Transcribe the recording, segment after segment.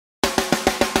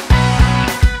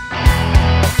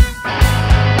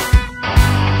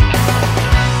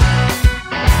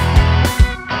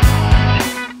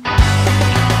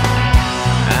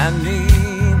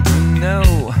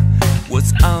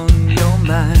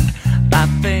I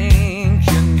think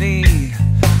you need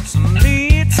some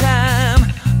me time.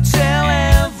 Tell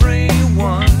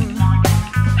everyone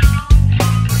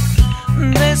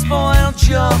they spoiled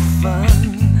your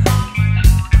fun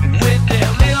with their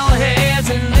little heads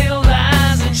and little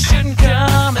lies, and shouldn't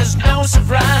come as no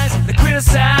surprise. They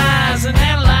criticize and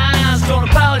analyze, don't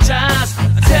apologize.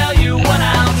 I tell you what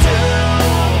I'll do.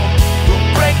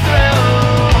 We'll break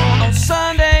through on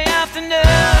Sunday afternoon.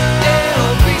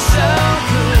 It'll be so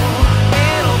cool,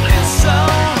 it'll feel so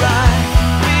right.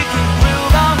 We can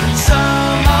groove on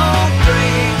some old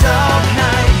three-dog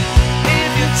night.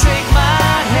 If you take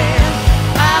my hand,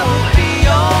 I will be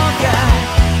your guide.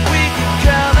 We can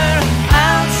color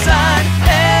outside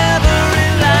every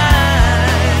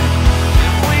line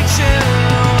if we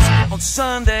choose on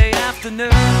Sunday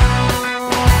afternoon.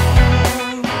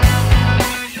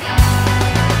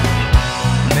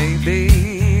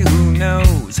 Maybe, who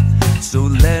knows? So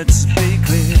let's be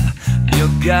clear, your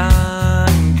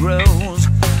garden grows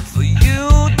for you,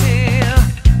 dear.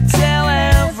 Tell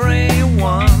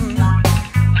everyone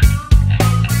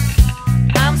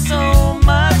I'm so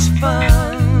much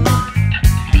fun.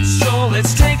 So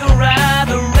let's take a ride,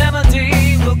 the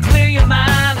remedy will clear your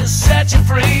mind and set you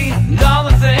free. And all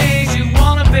the things you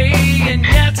wanna be and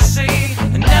yet to see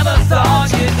and never thought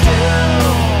you'd do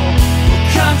will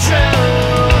come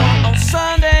true on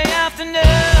Sunday afternoon.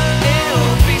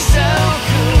 It'll be so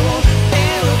cool,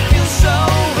 it'll feel so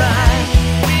right.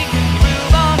 We can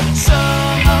groove on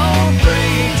some old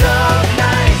three-dog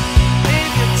night. If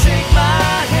you take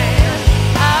my hand,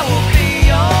 I will be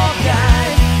your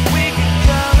guide. We can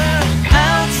color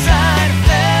outside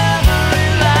every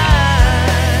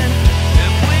line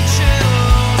if we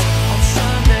choose on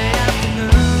Sunday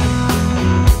afternoon.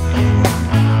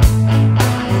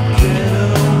 We'll get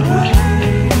away,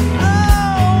 oh,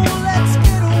 let's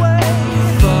get away,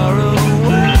 far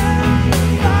away,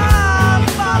 far,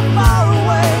 far, far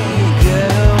away.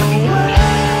 Get away,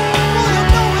 oh, you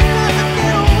know we got to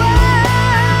get away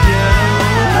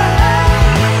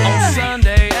on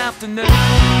Sunday afternoon.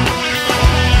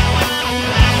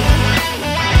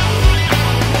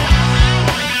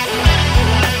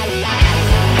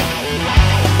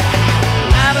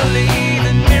 I believe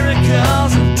in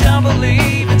miracles and don't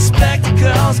believe in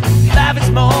spectacles. Life is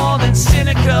more than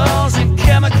cynicals and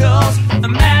chemicals.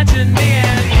 Imagine me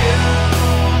and you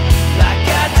like I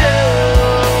do.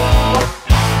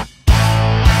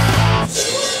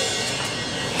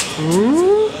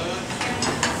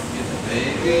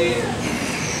 Baby.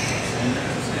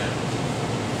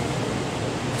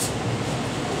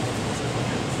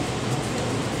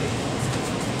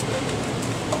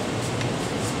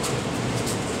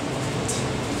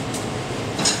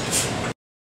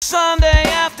 Sunday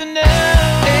afternoon,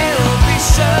 it'll be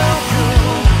so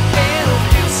cool, it'll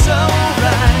feel so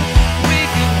right. We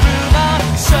can groove on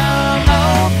some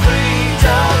old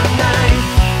three-dog night.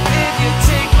 If you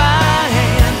take my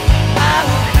hand, I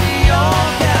will be your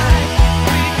guide.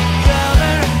 We can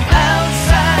color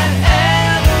outside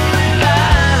every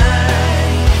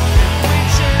line if we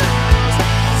choose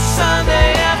on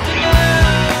Sunday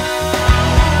afternoon.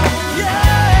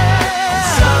 Yeah, on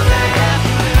Sunday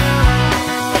afternoon.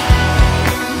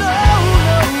 No,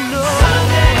 no, no.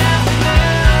 Sunday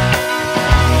afternoon.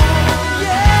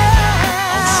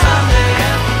 Yeah, on Sunday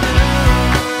afternoon.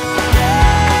 Yeah.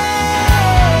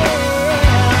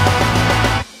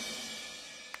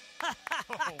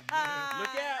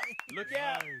 Look out! Look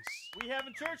out! We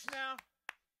having church now.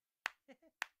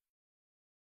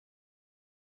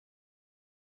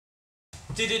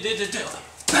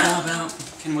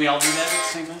 Can we all do that at the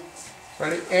same time?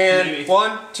 Ready? And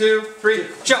 1, 2, 3,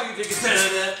 jump!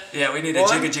 Yeah, we need a 1,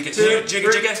 jigga jigga 2,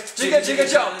 jigga 3, jigga jigga. jigga jigga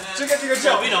jump! Jigga jigga Well,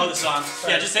 jump! we know the song.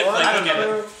 Yeah, just hit play. 1, We'll get it.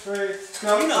 2, 3,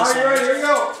 go! You know the Are you song. ready? Here we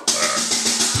go!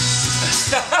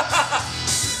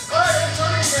 Alright, it's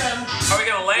running again! Are we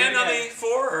gonna land on the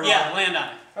 4 or? Yeah, land on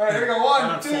it. Alright, here we go.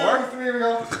 1, 2, 4? 3, here we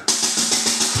go.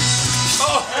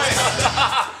 Oh!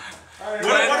 Alright,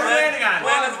 What are we landing on?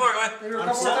 Land on the 4, go ahead. here we go. A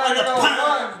couple more times. Here we go. 1,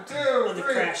 2, The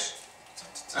 3. crash.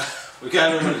 We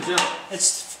got him to jump.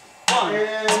 It's fun.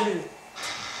 And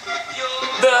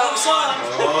The Song.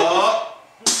 Oh!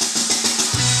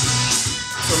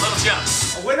 It's a little jump.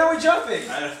 when are we jumping?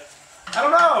 I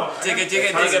don't know. Digga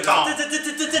digga digga bomb. It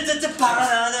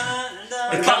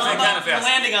comes in kind of fast.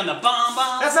 Landing on the bomb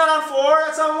bomb. That's not on 4,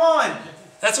 that's on 1.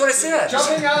 That's what I said.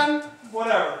 Jumping on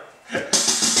whatever.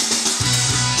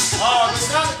 Oh,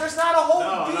 there's not a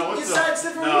whole beat besides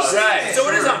different music. Right. So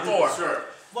it is on 4. Sure.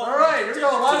 Alright, here we go.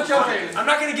 A lot of jumping. I'm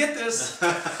not gonna get this. I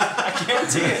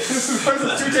guarantee it. This is part of the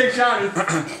 2-take challenge.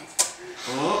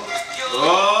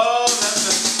 Oh,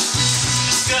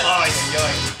 that's Good.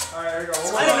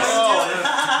 One I don't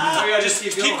know. more. We gotta Just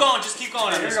keep keep going. Just keep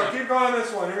going on Here we this go. one. Keep going on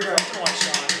this one. Here we go. Come on,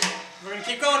 Sean. We're gonna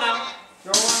keep going now.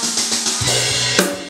 Go on.